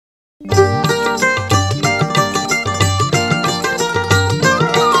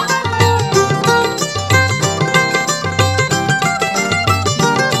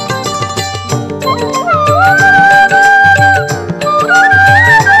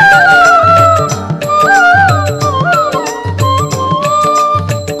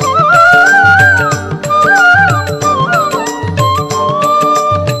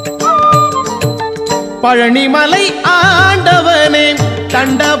பழனிமலை ஆண்டவனே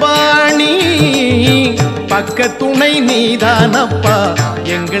தண்டபாணி பக்கத்துணை நீதானப்பா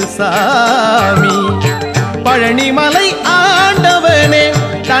எங்கள் சாமி. பழனிமலை ஆண்டவனே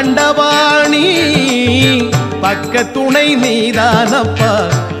தண்டபாணி பக்கத்துணை நீதானப்பா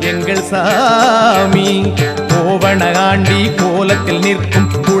எங்கள் சாமி. கோவண ஆண்டி கோலத்தில்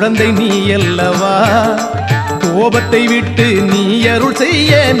நிற்கும் குழந்தை நீ அல்லவா, கோபத்தை விட்டு நீ அருள்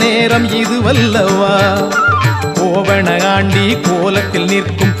செய்ய நேரம் இதுவல்லவா. கோவண ஆண்டி கோலத்தில்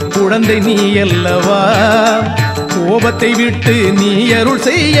நிற்கும் குழந்தை நீ அல்லவா, கோபத்தை விட்டு நீ அருள்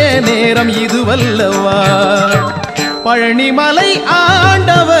செய்ய நேரம் இதுவல்லவா. பழனிமலை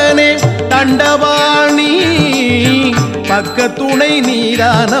ஆண்டவனே தண்டபாணி பக்கத்துணை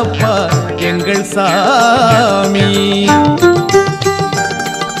நீதானப்பா எங்கள் சாமி.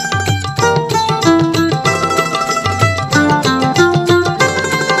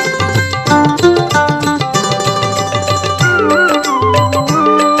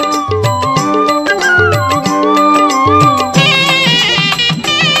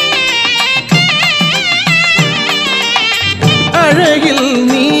 அழகில்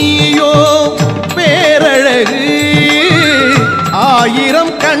நீயோ பேரழகு,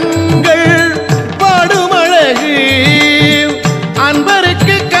 ஆயிரம் கண்கள் படுமழகு,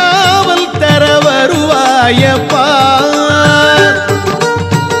 அன்பருக்கு காவல் தர வருவாயப்பா.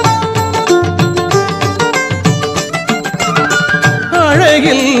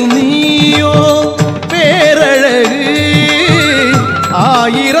 அழகில் நீயோ பேரழகு,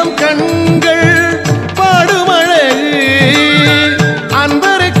 ஆயிரம் கண்கள் படுமழகு,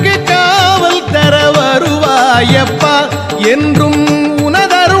 அன்பருக்கு காவல் தர வருவாயப்பா. என்றும்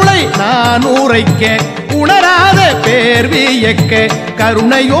உனதருளை நான் உரைக்க உணராத பேர் வியக்க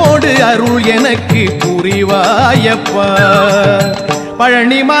கருணையோடு அருள் எனக்கு புரிவாயப்பா.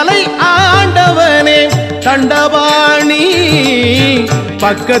 பழனிமலை ஆண்டவனே தண்டபாணி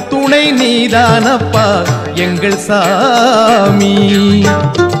பக்கத்துணை நீதானப்பா எங்கள் சாமி.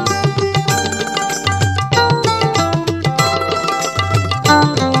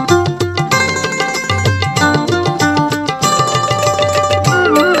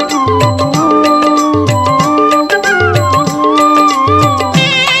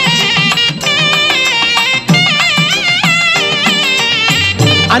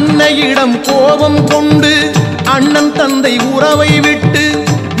 அன்னையிடம் கோபம் கொண்டு அண்ணன் தந்தை உறவை விட்டு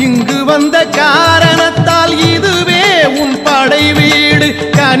இங்கு வந்த காரணத்தால் இதுவே உன் படை வீடு.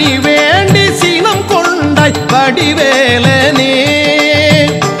 கனி வேண்டி சினம் கொண்டாய் வடிவேலனே.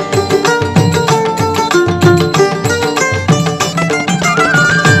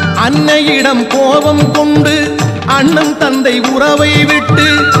 அன்னையிடம் கோபம் கொண்டு அண்ணன் தந்தை உறவை விட்டு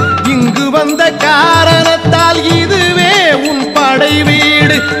இங்கு வந்த காரணத்தால் இதுவே உன் படை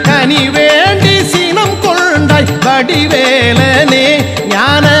வீடு. கனி வேண்டி சினம் கொண்டாய் வடிவேலனே.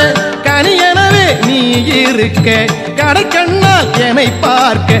 ஞான கனியனவே நீ இருக்க கடை கண்ணால் என்னை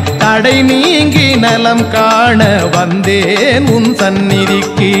பார்க்க தடை நீங்கி நலம் காண வந்தேன் உன்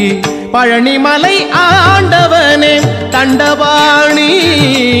சந்நிதிக்கு. பழனிமலை ஆண்டவனே தண்டபாணி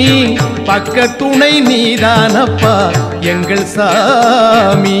பக்கத்துணை நீதானப்பா எங்கள்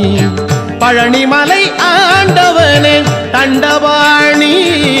சாமி. பழனிமலை ஆண்டவனே தண்டபாணி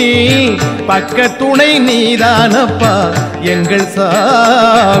பக்கத்துணை நீதானப்பா எங்கள்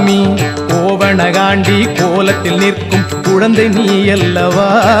சாமி. கோவணகாண்டி கோலத்தில் நிற்கும் குழந்தை நீ அல்லவா,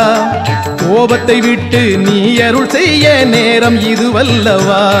 கோபத்தை விட்டு நீ அருள் செய்ய நேரம்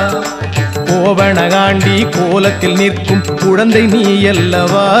இதுவல்லவா. கோவணகாண்டி கோலத்தில் நிற்கும் குழந்தை நீ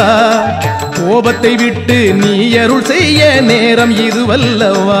அல்லவா, கோபத்தை விட்டு நீ அருள் செய்ய நேரம்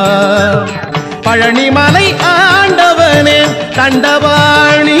இதுவல்லவா. பழனிமலை ஆண்டவனே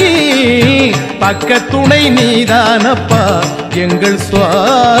தண்டபாணி பக்கத்துணை நீதானப்பா எங்கள் சுவாமி.